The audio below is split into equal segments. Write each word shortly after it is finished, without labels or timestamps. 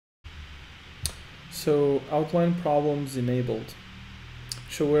So outline problems enabled.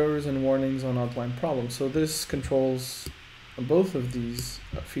 Show errors and warnings on outline problems. So this controls both of these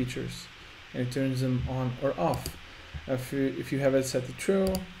features, and it turns them on or off. If you have it set to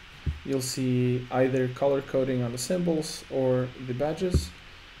true, you'll see either color coding on the symbols or the badges.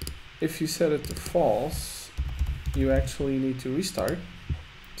 If you set it to false, you actually need to restart.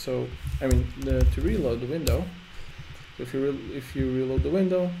 So to reload the window. If you reload the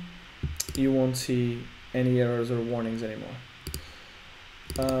window, you won't see any errors or warnings anymore.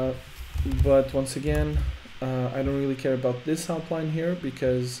 But once again, I don't really care about this outline here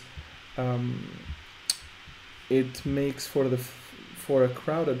because it makes for a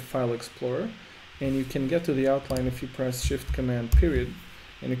crowded file explorer, and you can get to the outline if you press Shift Command period,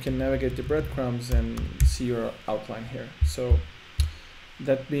 and you can navigate the breadcrumbs and see your outline here. So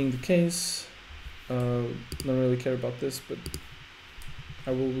that being the case, don't really care about this, but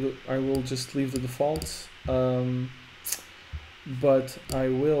I will just leave the defaults. But I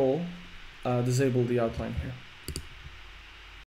will disable the outline here.